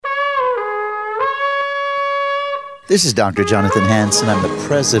This is Dr. Jonathan Hansen. I'm the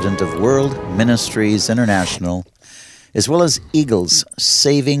president of World Ministries International, as well as Eagles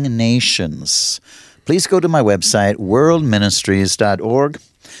Saving Nations. Please go to my website, worldministries.org.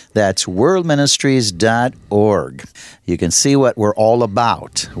 That's worldministries.org. You can see what we're all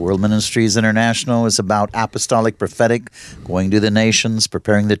about. World Ministries International is about apostolic prophetic, going to the nations,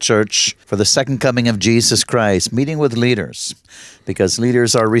 preparing the church for the second coming of Jesus Christ, meeting with leaders, because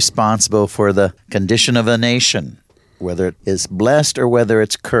leaders are responsible for the condition of a nation, whether it is blessed or whether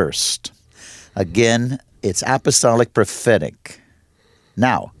it's cursed. Again, it's apostolic prophetic.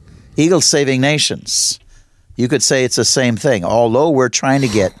 Now, Eagles Saving Nations. You could say it's the same thing, although we're trying to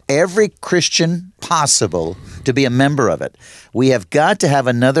get every Christian possible to be a member of it. We have got to have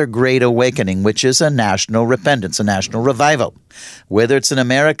another great awakening, which is a national repentance, a national revival. Whether it's in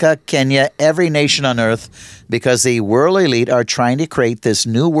America, Kenya, every nation on earth, because the world elite are trying to create this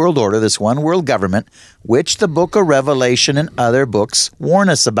new world order, this one world government, which the book of Revelation and other books warn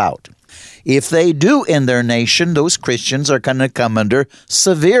us about. If they do in their nation, those Christians are going to come under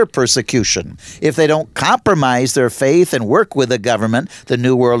severe persecution. If they don't compromise their faith and work with the government, the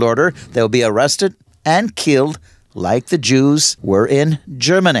New World Order, they'll be arrested and killed like the Jews were in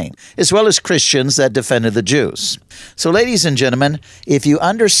Germany, as well as Christians that defended the Jews. So, ladies and gentlemen, if you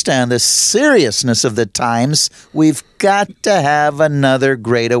understand the seriousness of the times, we've got to have another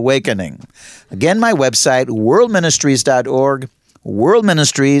great awakening. Again, my website, worldministries.org.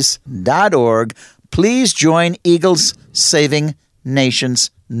 worldministries.org. Please join Eagles Saving Nations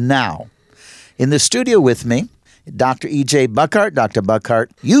now. In the studio with me, Dr. E.J. Buckardt. Dr.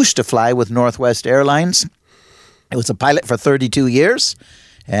 Buckardt used to fly with Northwest Airlines. He was a pilot for 32 years,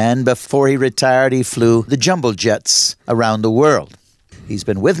 and before he retired, he flew the jumbo jets around the world. He's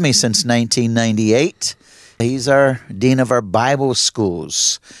been with me since 1998. He's our dean of our Bible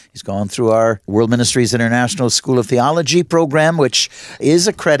schools. He's gone through our World Ministries International School of Theology program, which is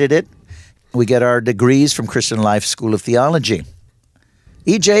accredited. We get our degrees from Christian Life School of Theology.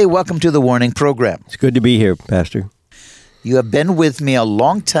 EJ, welcome to the Warning Program. It's good to be here, Pastor. You have been with me a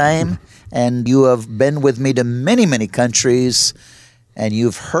long time, and you have been with me to many, many countries, and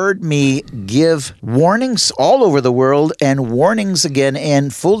you've heard me give warnings all over the world and warnings again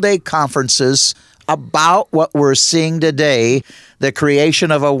in full-day conferences about what we're seeing today, the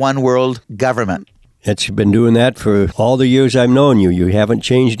creation of a one-world government. You've been doing that for all the years I've known you. You haven't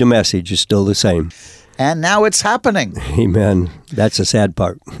changed the message. It's still the same. And now it's happening. Amen. That's the sad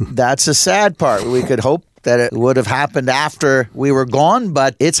part. That's the sad part. We could hope that it would have happened after we were gone,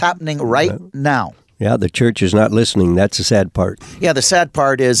 but it's happening right now. Yeah, the church is not listening. That's the sad part. Yeah, the sad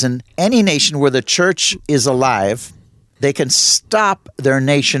part is in any nation where the church is alive, they can stop their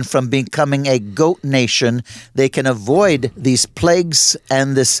nation from becoming a goat nation. They can avoid these plagues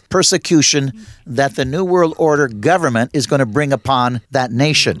and this persecution that the New World Order government is going to bring upon that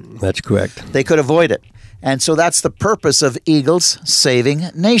nation. That's correct. They could avoid it. And so that's the purpose of Eagles Saving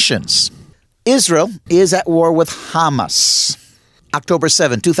Nations. Israel is at war with Hamas. October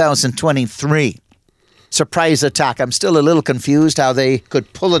 7, 2023. Surprise attack. I'm still a little confused how they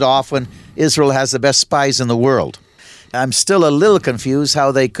could pull it off when Israel has the best spies in the world. I'm still a little confused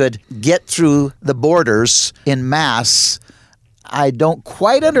how they could get through the borders in mass. I don't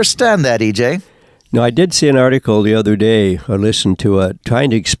quite understand that, EJ. No, I did see an article the other day, I listened to it, trying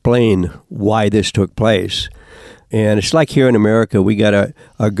to explain why this took place. And it's like here in America, we got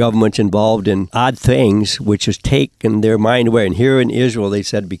our governments involved in odd things, which has taken their mind away. And here in Israel, they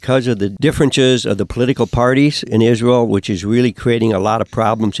said because of the differences of the political parties in Israel, which is really creating a lot of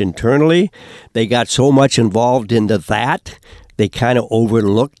problems internally, they got so much involved into that, they kind of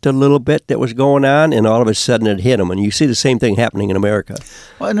overlooked a little bit that was going on, and all of a sudden it hit them. And you see the same thing happening in America.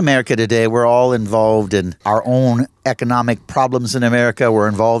 Well, in America today, we're all involved in our own economic problems in America. We're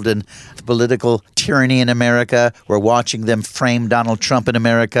involved in political tyranny in America. We're watching them frame Donald Trump in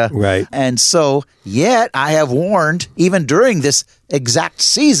America. Right. And so, yet, I have warned, even during this exact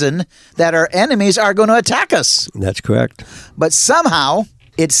season, that our enemies are going to attack us. That's correct. But somehow,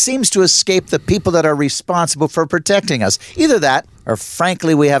 it seems to escape the people that are responsible for protecting us. Either that, or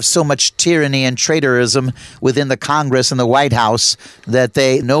frankly, we have so much tyranny and traitorism within the Congress and the White House that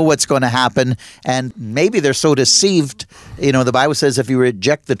they know what's going to happen, and maybe they're so deceived. You know, the Bible says if you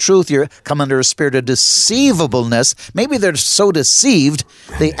reject the truth, you come under a spirit of deceivableness. Maybe they're so deceived,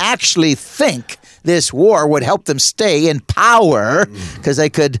 they actually think this war would help them stay in power because they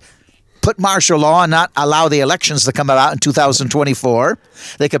could put martial law and not allow the elections to come about in 2024.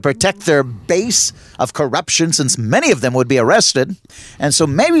 They could protect their base of corruption since many of them would be arrested. And so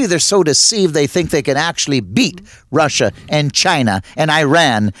maybe they're so deceived they think they can actually beat Russia and China and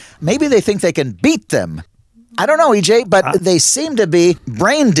Iran. Maybe they think they can beat them I don't know, EJ, but they seem to be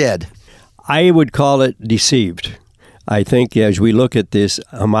brain dead. I would call it deceived. I think as we look at this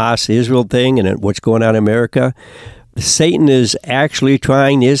Hamas-Israel thing and what's going on in America, Satan is actually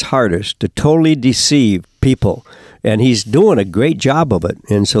trying his hardest to totally deceive people. And he's doing a great job of it.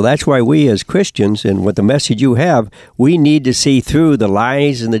 And so that's why we as Christians, and with the message you have, we need to see through the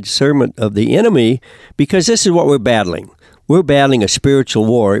lies and the discernment of the enemy, because this is what we're battling. We're battling a spiritual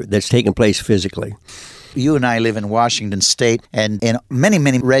war that's taking place physically. You and I live in Washington State, and in many,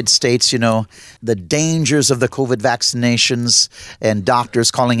 many red states, you know, the dangers of the COVID vaccinations and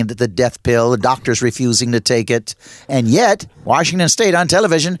doctors calling it the death pill, doctors refusing to take it. And yet, Washington State on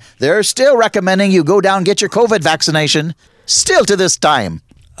television, they're still recommending you go down and get your COVID vaccination, still to this time.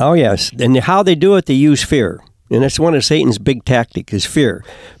 Oh, yes. And how they do it, they use fear. And that's one of Satan's big tactics is fear.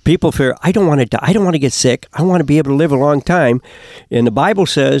 People fear, I don't want to die. I don't want to get sick. I want to be able to live a long time. And the Bible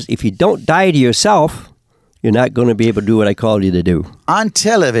says if you don't die to yourself, you're not going to be able to do what I called you to do. On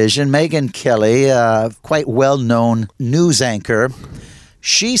television, Megyn Kelly, a quite well-known news anchor,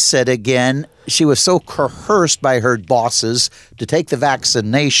 she said again she was so coerced by her bosses to take the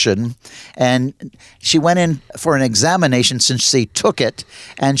vaccination, and she went in for an examination since she took it,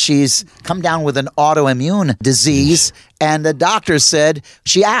 and she's come down with an autoimmune disease, and the doctor said,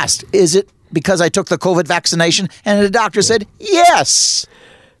 she asked, is it because I took the COVID vaccination? And the doctor said, yes.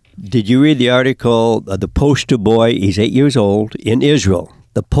 Did you read the article, the poster boy, he's 8 years old, in Israel,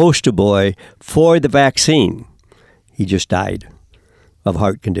 the poster boy for the vaccine, he just died of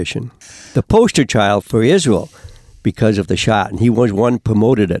heart condition. The poster child for Israel because of the shot, and he was one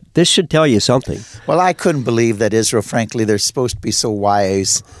promoted it. This should tell you something. Well, I couldn't believe that Israel, frankly, they're supposed to be so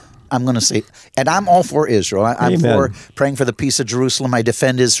wise. I'm going to say, and I'm all for Israel. I'm for praying for the peace of Jerusalem. I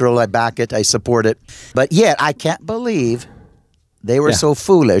defend Israel. I back it. I support it. But yet, I can't believe they were so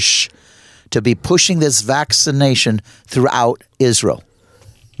foolish to be pushing this vaccination throughout Israel.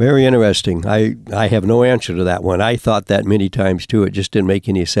 Very interesting. I have no answer to that one. I thought that many times, too. It just didn't make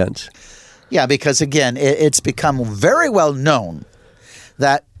any sense. Yeah, because, again, it's become very well known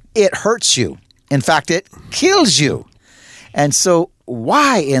that it hurts you. In fact, it kills you. And so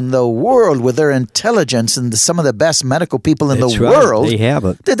why in the world, with their intelligence and some of the best medical people in the world, they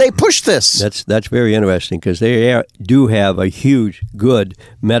haven't. Did they push this? That's very interesting because they do have a huge, good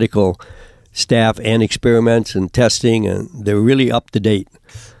medical staff and experiments and testing, and they're really up to date.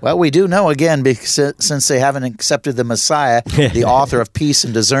 Well, we do know, again, because since they haven't accepted the Messiah, the author of peace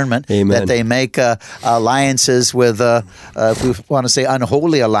and discernment, that they make alliances with, if we want to say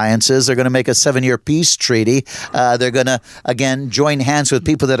unholy alliances, they're going to make a 7-year peace treaty. They're going to, again, join hands with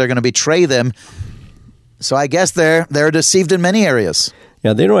people that are going to betray them. So I guess they're deceived in many areas.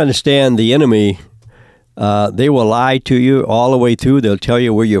 Yeah, they don't understand the enemy. They will lie to you all the way through. They'll tell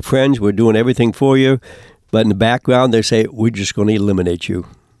you we're your friends, we're doing everything for you. But in the background, they say, we're just going to eliminate you.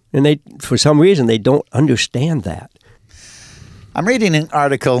 And they, for some reason, they don't understand that. I'm reading an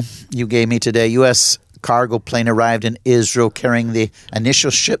article you gave me today. U.S. cargo plane arrived in Israel carrying the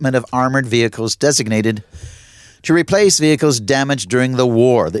initial shipment of armored vehicles designated to replace vehicles damaged during the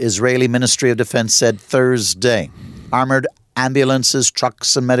war, the Israeli Ministry of Defense said Thursday. Armored ambulances,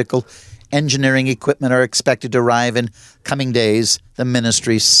 trucks, and medical engineering equipment are expected to arrive in coming days, the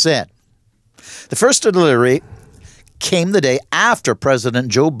ministry said. The first delivery came the day after President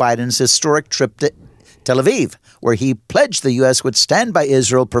Joe Biden's historic trip to Tel Aviv, where he pledged the U.S. would stand by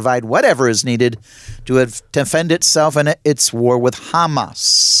Israel, provide whatever is needed to defend itself in its war with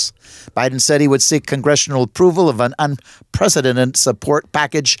Hamas. Biden said he would seek congressional approval of an unprecedented support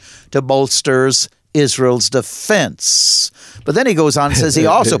package to bolster Israel's defense. But then he goes on and says he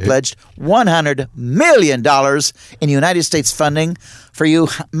also pledged $100 million in United States funding for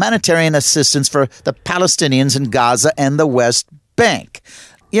humanitarian assistance for the Palestinians in Gaza and the West Bank.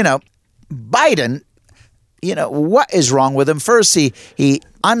 You know, Biden, what is wrong with him? First, he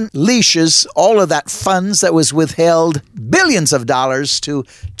unleashes all of that funds that was withheld, billions of dollars to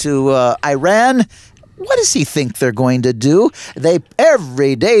Iran. What does he think they're going to do?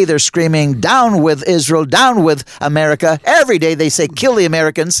 Every day they're screaming, down with Israel, down with America. Every day they say, kill the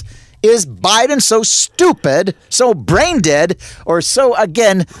Americans. Is Biden so stupid, so brain dead, or so,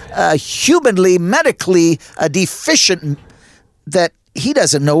 again, humanly, medically deficient that he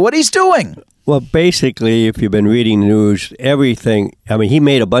doesn't know what he's doing? Well, basically, if you've been reading the news, everything, he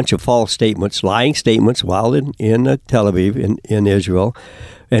made a bunch of false statements, lying statements while in Tel Aviv, in Israel.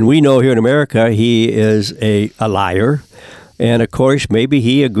 And we know here in America he is a liar. And, of course, maybe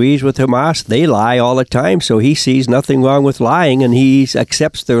he agrees with Hamas. They lie all the time, so he sees nothing wrong with lying, and he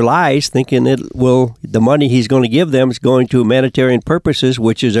accepts their lies, thinking the money he's going to give them is going to humanitarian purposes,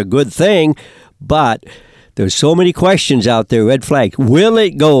 which is a good thing. But There's so many questions out there, red flags. Will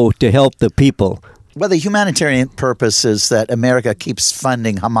it go to help the people? Well, the humanitarian purpose is that America keeps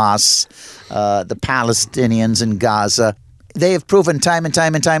funding Hamas, the Palestinians in Gaza. They have proven time and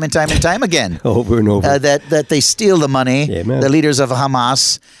time again over and over that they steal the money, Amen. the leaders of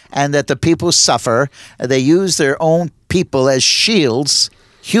Hamas, and that the people suffer. They use their own people as shields,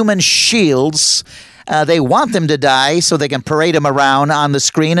 human shields. They want them to die so they can parade them around on the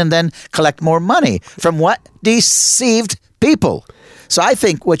screen and then collect more money from what? Deceived people. So I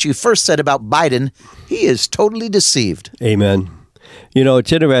think what you first said about Biden, he is totally deceived. Amen. You know,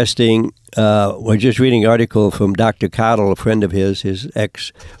 it's interesting. We're just reading an article from Dr. Cottle, a friend of his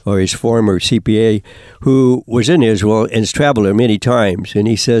former CPA, who was in Israel and has traveled there many times. And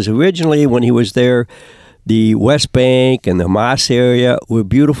he says originally when he was there, the West Bank and the Hamas area were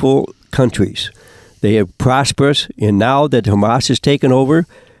beautiful countries. They are prosperous. And now that Hamas has taken over,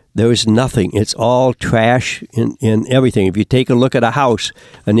 there is nothing. It's all trash in everything. If you take a look at a house,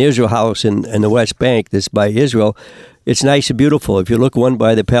 an Israel house in the West Bank that's by Israel, it's nice and beautiful. If you look one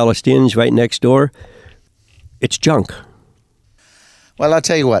by the Palestinians right next door, it's junk. Well, I'll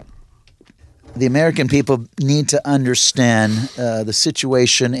tell you what. The American people need to understand the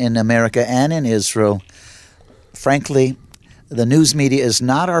situation in America and in Israel. Frankly, the news media is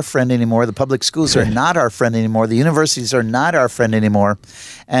not our friend anymore. The public schools are not our friend anymore. The universities are not our friend anymore.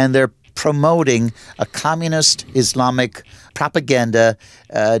 And they're promoting a communist Islamic propaganda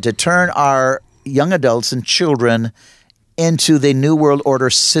to turn our young adults and children into the New World Order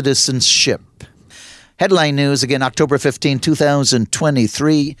citizenship. Headline news, again, October 15,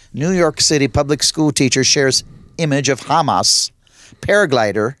 2023. New York City public school teacher shares image of Hamas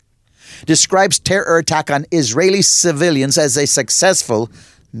paraglider, describes terror attack on Israeli civilians as a successful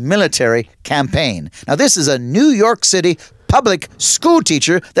military campaign. Now, this is a New York City public school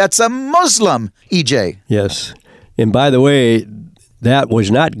teacher that's a Muslim, EJ. Yes. And by the way, that was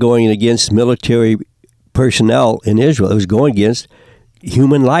not going against military personnel in Israel. It was going against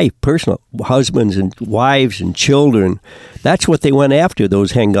human life, personal, husbands and wives and children. That's what they went after,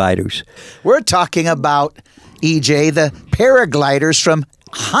 those hang gliders. We're talking about, EJ, the paragliders from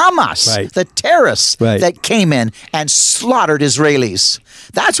Hamas, right. The terrorists right. that came in and slaughtered Israelis.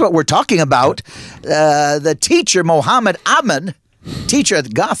 That's what we're talking about. The teacher, Mohammed, teacher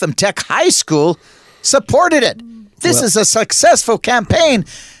at Gotham Tech High School, supported it. This is a successful campaign.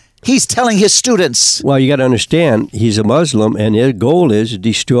 He's telling his students. Well, you got to understand, he's a Muslim, and his goal is to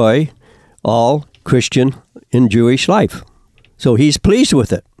destroy all Christian and Jewish life. So he's pleased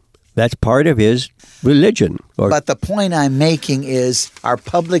with it. That's part of his religion. But the point I'm making is our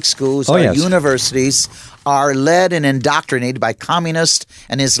public schools, our universities are led and indoctrinated by communists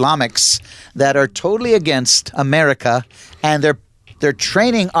and Islamics that are totally against America, and they're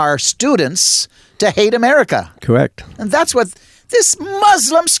training our students to hate America. Correct. And that's what this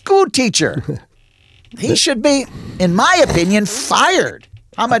Muslim school teacher, he should be, in my opinion, fired.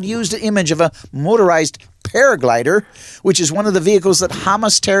 Ahmad used the image of a motorized paraglider, which is one of the vehicles that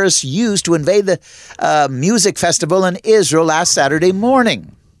Hamas terrorists used to invade the music festival in Israel last Saturday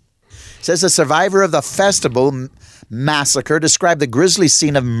morning. It says a survivor of the festival massacre described the grisly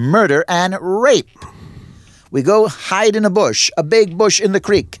scene of murder and rape. We go hide in a big bush in the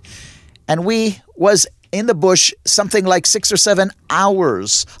creek, and we was in the bush something like 6 or 7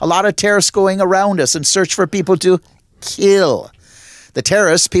 hours. A lot of terrorists going around us in search for people to kill. The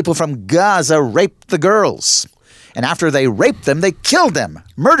terrorists, people from Gaza, raped the girls. And after they raped them, they killed them,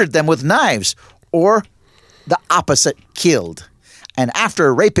 murdered them with knives, or the opposite, killed. And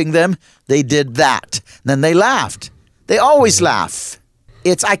after raping them, they did that. Then they laughed. They always laugh.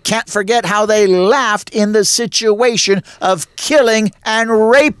 I can't forget how they laughed in the situation of killing and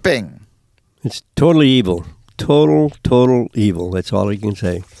raping. It's totally evil. Total evil. That's all I can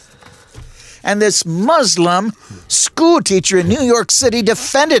say. And this Muslim school teacher in New York City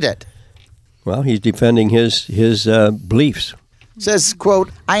defended it. Well, he's defending his beliefs. Says, quote,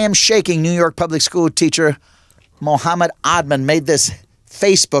 I am shaking. New York public school teacher Mohammed made this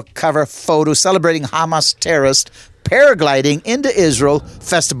Facebook cover photo celebrating Hamas terrorists paragliding into Israel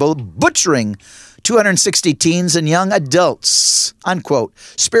festival, butchering 260 teens and young adults, unquote.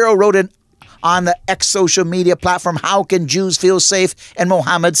 Spiro wrote on the X social media platform, how can Jews feel safe in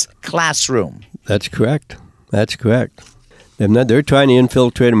Mohammed's classroom? That's correct. They're trying to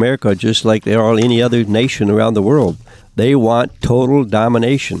infiltrate America just like they are any other nation around the world. They want total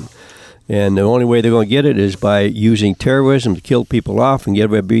domination. And the only way they're going to get it is by using terrorism to kill people off and get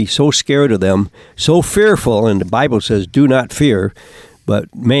everybody to be so scared of them, so fearful. And the Bible says, do not fear,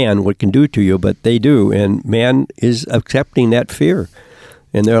 but man, what can do to you, but they do. And man is accepting that fear.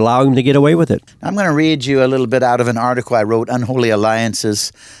 and they're allowing them to get away with it. I'm going to read you a little bit out of an article I wrote, Unholy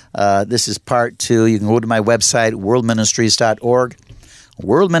Alliances. This is part 2. You can go to my website, worldministries.org.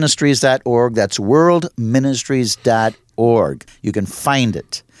 Worldministries.org. That's worldministries.org. You can find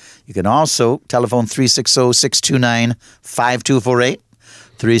it. You can also telephone 360-629-5248.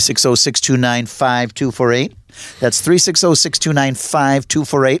 360-629-5248. That's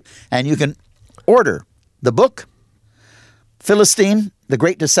 360-629-5248. And you can order the book, Philistine, The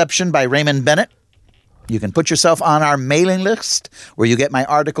Great Deception by Raymond Bennett. You can put yourself on our mailing list where you get my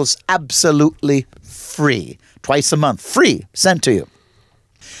articles absolutely free. Twice a month. Free. Sent to you.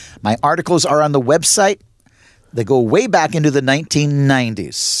 My articles are on the website. They go way back into the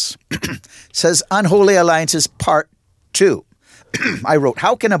 1990s. It says Unholy Alliances Part 2. I wrote,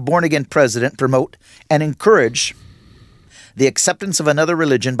 how can a born-again president promote and encourage the acceptance of another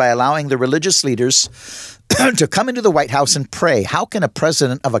religion by allowing the religious leaders to come into the White House and pray? How can a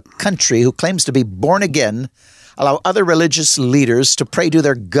president of a country who claims to be born again allow other religious leaders to pray to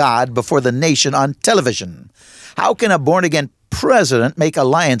their God before the nation on television? How can a born-again president make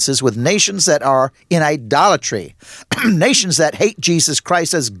alliances with nations that are in idolatry, nations that hate Jesus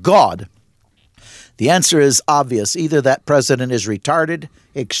Christ as God? The answer is obvious. Either that president is retarded,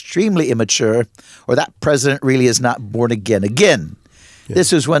 extremely immature, or that president really is not born again. Again,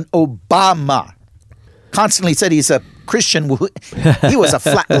 This is when Obama constantly said he's a Christian. He was a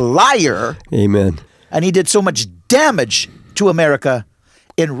flat liar. Amen. And he did so much damage to America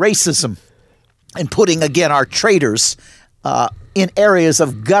in racism and putting, again, our traitors in areas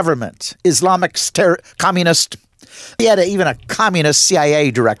of government, Islamic, communist. He had even a communist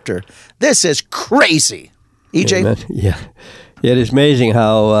CIA director. This is crazy. EJ? Amen. Yeah. It is amazing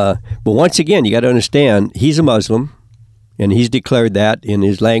how, but once again, you got to understand, he's a Muslim, and he's declared that in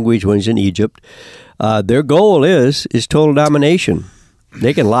his language when he's in Egypt. Their goal is total domination.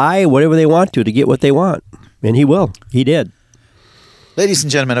 They can lie whatever they want to get what they want, and he will. He did. Ladies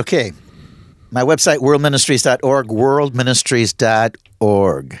and gentlemen, okay. My website, worldministries.org,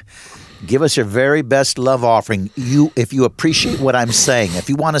 worldministries.org. Give us your very best love offering. If you appreciate what I'm saying, if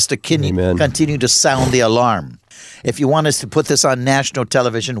you want us to continue to sound the alarm, if you want us to put this on national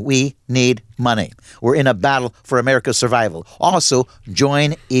television, we need money. We're in a battle for America's survival. Also,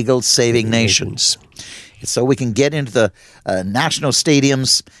 join Eagle Saving Nations, so we can get into the national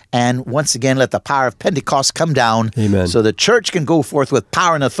stadiums and once again let the power of Pentecost come down. Amen. So the church can go forth with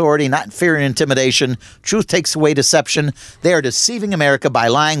power and authority, not fear and intimidation. Truth takes away deception. They are deceiving America by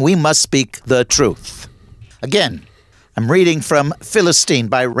lying. We must speak the truth. Again, I'm reading from Philistine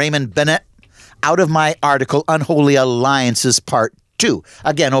by Raymond Bennett out of my article, Unholy Alliances Part 2.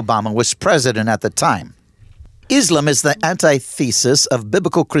 Again, Obama was president at the time. Islam is the antithesis of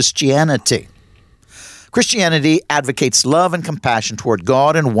biblical Christianity. Christianity advocates love and compassion toward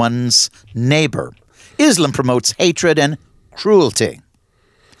God and one's neighbor. Islam promotes hatred and cruelty.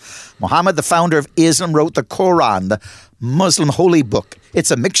 Muhammad, the founder of Islam, wrote the Quran, the Muslim holy book.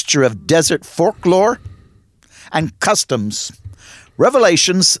 It's a mixture of desert folklore and customs,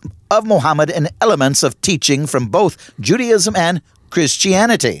 revelations of Muhammad, and elements of teaching from both Judaism and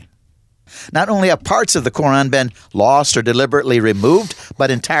Christianity. Not only have parts of the Quran been lost or deliberately removed, but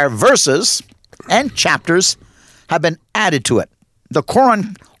entire verses and chapters have been added to it. The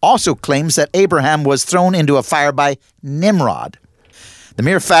Quran also claims that Abraham was thrown into a fire by Nimrod. The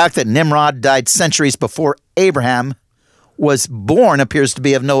mere fact that Nimrod died centuries before Abraham was born appears to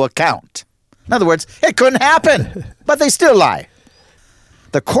be of no account. In other words, it couldn't happen, but they still lie.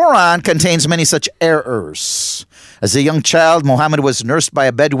 The Quran contains many such errors. As a young child, Muhammad was nursed by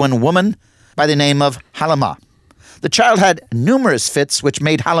a Bedouin woman by the name of Halima. The child had numerous fits, which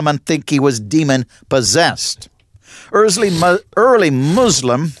made Halaman think he was demon-possessed. Early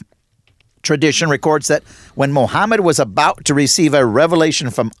Muslim tradition records that when Muhammad was about to receive a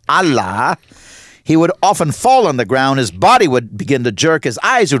revelation from Allah, he would often fall on the ground, his body would begin to jerk, his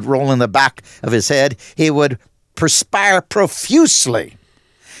eyes would roll in the back of his head, he would perspire profusely.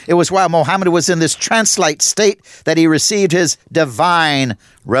 It was while Muhammad was in this trance-like state that he received his divine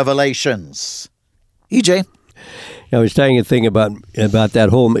revelations. EJ? I was telling you a thing about that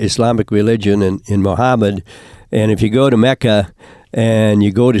whole Islamic religion and Muhammad, and if you go to Mecca and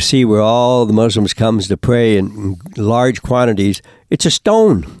you go to see where all the Muslims comes to pray in large quantities, it's a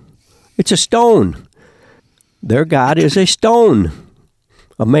stone. It's a stone. Their God is a stone.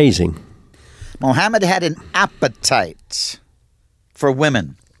 Amazing. Muhammad had an appetite for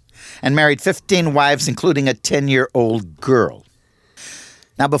women and married 15 wives, including a 10-year-old girl.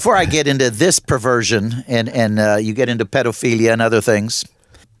 Now, before I get into this perversion and you get into pedophilia and other things,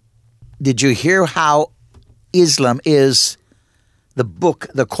 did you hear how Islam is the book,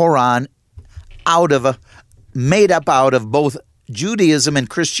 the Quran, made up out of both Judaism and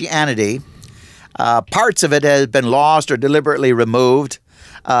Christianity. Parts of it have been lost or deliberately removed.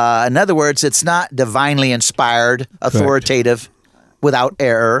 In other words, it's not divinely inspired, authoritative, without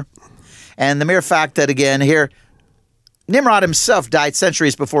error. And the mere fact that, again, here, Nimrod himself died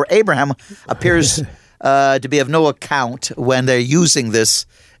centuries before Abraham appears to be of no account when they're using this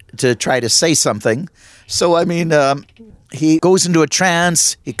to try to say something. So, I mean, he goes into a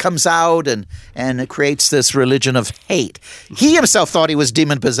trance, he comes out, and it creates this religion of hate. He himself thought he was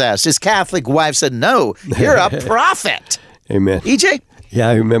demon-possessed. His Catholic wife said, no, you're a prophet. Amen. EJ? Yeah,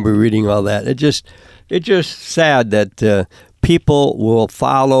 I remember reading all that. It's just sad that people will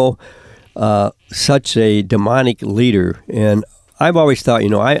follow such a demonic leader. And I've always thought,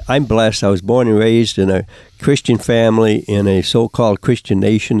 I'm blessed. I was born and raised in a Christian family in a so-called Christian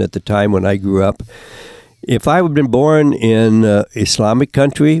nation at the time when I grew up. If I had been born in Islamic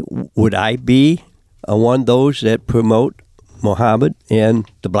country, would I be one of those that promote Mohammed and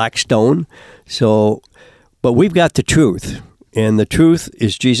the Black Stone? But we've got the truth, and the truth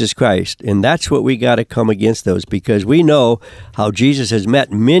is Jesus Christ, and that's what we got to come against those, because we know how Jesus has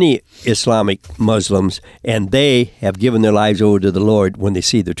met many Islamic Muslims, and they have given their lives over to the Lord when they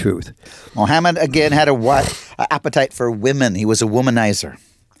see the truth. Mohammed, again, had an appetite for women. He was a womanizer.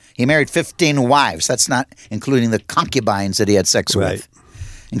 He married 15 wives. That's not including the concubines that he had sex with,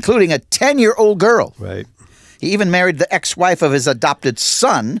 including a 10-year-old girl. Right. He even married the ex-wife of his adopted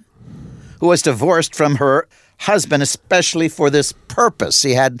son, who was divorced from her husband, especially for this purpose.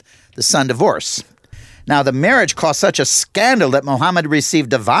 He had the son divorced. Now, the marriage caused such a scandal that Muhammad received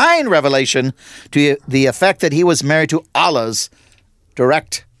divine revelation to the effect that he was married to Allah's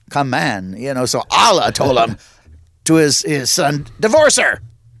direct command. So Allah told him to his son, divorce her.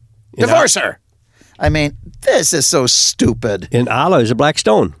 Divorce her. I mean, this is so stupid. And Allah is a black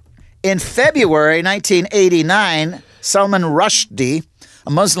stone. In February 1989, Salman Rushdie, a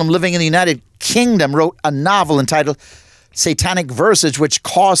Muslim living in the United Kingdom, wrote a novel entitled Satanic Verses, which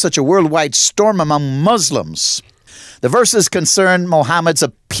caused such a worldwide storm among Muslims. The verses concern Muhammad's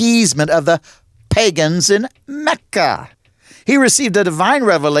appeasement of the pagans in Mecca. He received a divine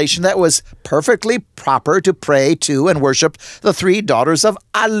revelation that was perfectly proper to pray to and worship the three daughters of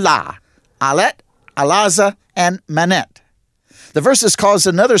Allah, Alet, Alaza, and Manet. The verses caused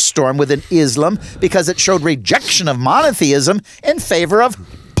another storm within Islam because it showed rejection of monotheism in favor of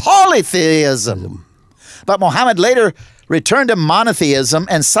polytheism. But Muhammad later returned to monotheism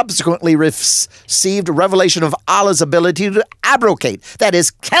and subsequently received revelation of Allah's ability to abrogate, that is,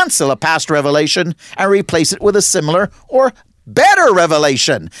 cancel a past revelation and replace it with a similar or better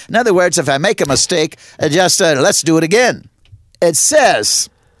revelation. In other words, if I make a mistake, let's do it again. It says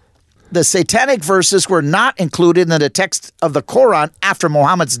the satanic verses were not included in the text of the Quran after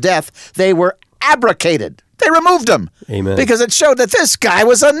Muhammad's death. They were abrogated. They removed them. Amen. Because it showed that this guy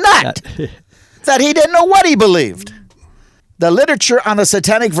was a nut, that he didn't know what he believed. The literature on the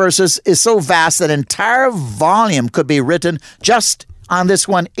satanic verses is so vast that an entire volume could be written just on this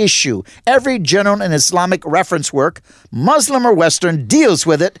one issue. Every general and Islamic reference work, Muslim or Western, deals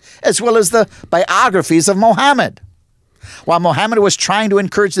with it, as well as the biographies of Muhammad. While Muhammad was trying to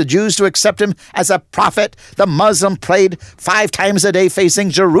encourage the Jews to accept him as a prophet, the Muslim prayed 5 times a day facing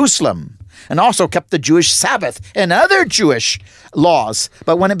Jerusalem, and also kept the Jewish Sabbath and other Jewish laws.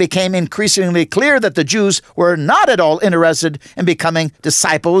 But when it became increasingly clear that the Jews were not at all interested in becoming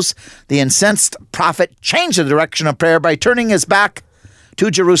disciples, the incensed prophet changed the direction of prayer by turning his back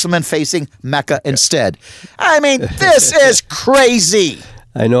to Jerusalem and facing Mecca instead. I mean, this is crazy.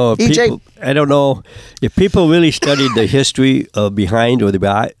 I know. I don't know if people really studied the history behind or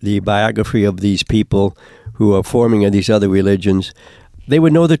the biography of these people who are forming these other religions, they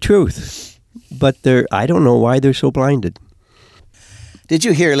would know the truth. But I don't know why they're so blinded. Did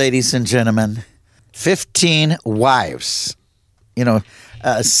you hear, ladies and gentlemen, 15 wives?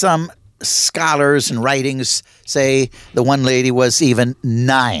 Some scholars and writings say the one lady was even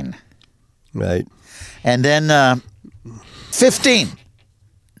 9. Right. And then 15,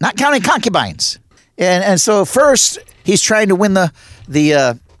 not counting concubines. And so first he's trying to win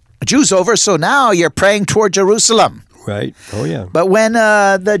the Jews over, so now you're praying toward Jerusalem. Right. Oh, yeah. But when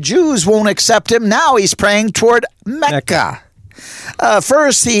the Jews won't accept him, now he's praying toward Mecca.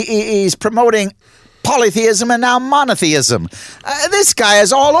 First, he's promoting polytheism and now monotheism. This guy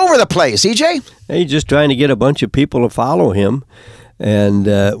is all over the place, EJ. He's just trying to get a bunch of people to follow him. And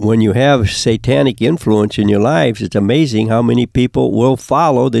when you have satanic influence in your lives, it's amazing how many people will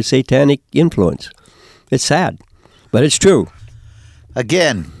follow the satanic influence. It's sad, but it's true.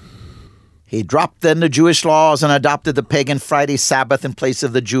 Again, He dropped then the Jewish laws and adopted the pagan Friday Sabbath in place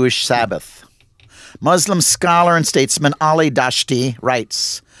of the Jewish Sabbath. Muslim scholar and statesman Ali Dashti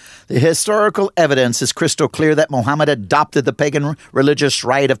writes, the historical evidence is crystal clear that Mohammed adopted the pagan religious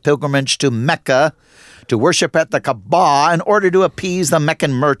rite of pilgrimage to Mecca to worship at the Kaaba in order to appease the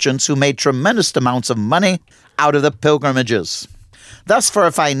Meccan merchants who made tremendous amounts of money out of the pilgrimages. Thus, for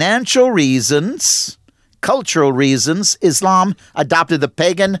financial reasons, cultural reasons, Islam adopted the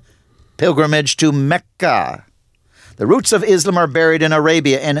pagan pilgrimage to Mecca. The roots of Islam are buried in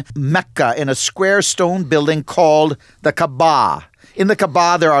Arabia, in Mecca, in a square stone building called the Kaaba. In the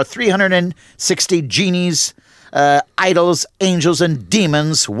Kaaba, there are 360 genies, idols, angels, and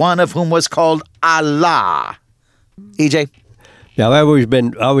demons, one of whom was called Allah. EJ? Now, I've always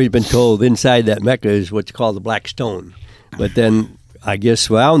been told inside that Mecca is what's called the Black Stone. But then I guess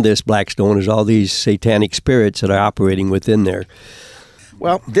around this Black Stone is all these satanic spirits that are operating within there.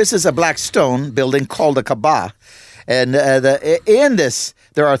 Well, this is a black stone building called the Kaaba. And in this,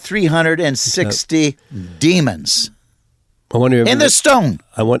 there are 360 demons. I wonder in the stone.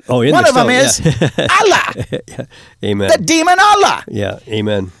 One of them is Allah. Yeah. Amen. The demon Allah. Yeah,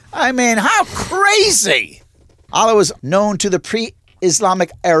 amen. I mean, how crazy. Allah was known to the pre-Islamic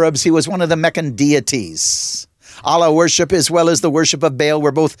Arabs. He was one of the Meccan deities. Allah worship as well as the worship of Baal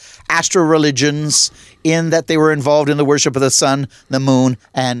were both astral religions in that they were involved in the worship of the sun, the moon,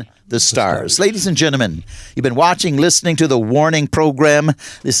 and the stars. Ladies and gentlemen, you've been listening to the Warning Program.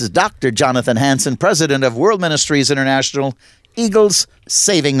 This is Dr. Jonathan Hansen, President of World Ministries International, Eagles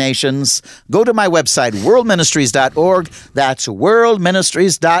Saving Nations. Go to my website, worldministries.org. That's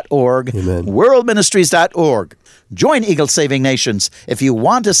worldministries.org. Amen. Worldministries.org. Join Eagle Saving Nations if you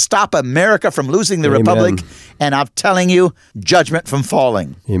want to stop America from losing the Amen. Republic, and I'm telling you, judgment from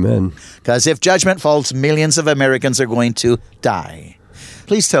falling. Amen. Because if judgment falls, millions of Americans are going to die.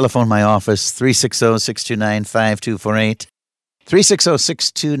 Please telephone my office, 360-629-5248.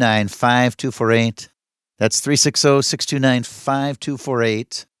 360-629-5248. That's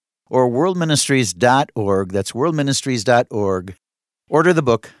 360-629-5248. Or worldministries.org. That's worldministries.org. Order the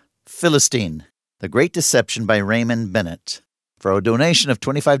book, Philistine, The Great Deception by Raymond Bennett, for a donation of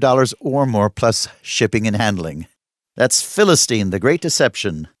 $25 or more plus shipping and handling. That's Philistine, The Great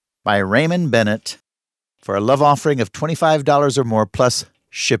Deception by Raymond Bennett, for a love offering of $25 or more plus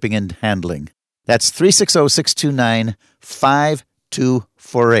shipping and handling. That's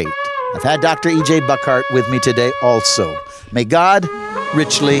 360-629-5248. I've had Dr. E.J. Buckardt with me today also. May God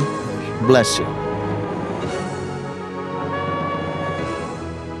richly bless you.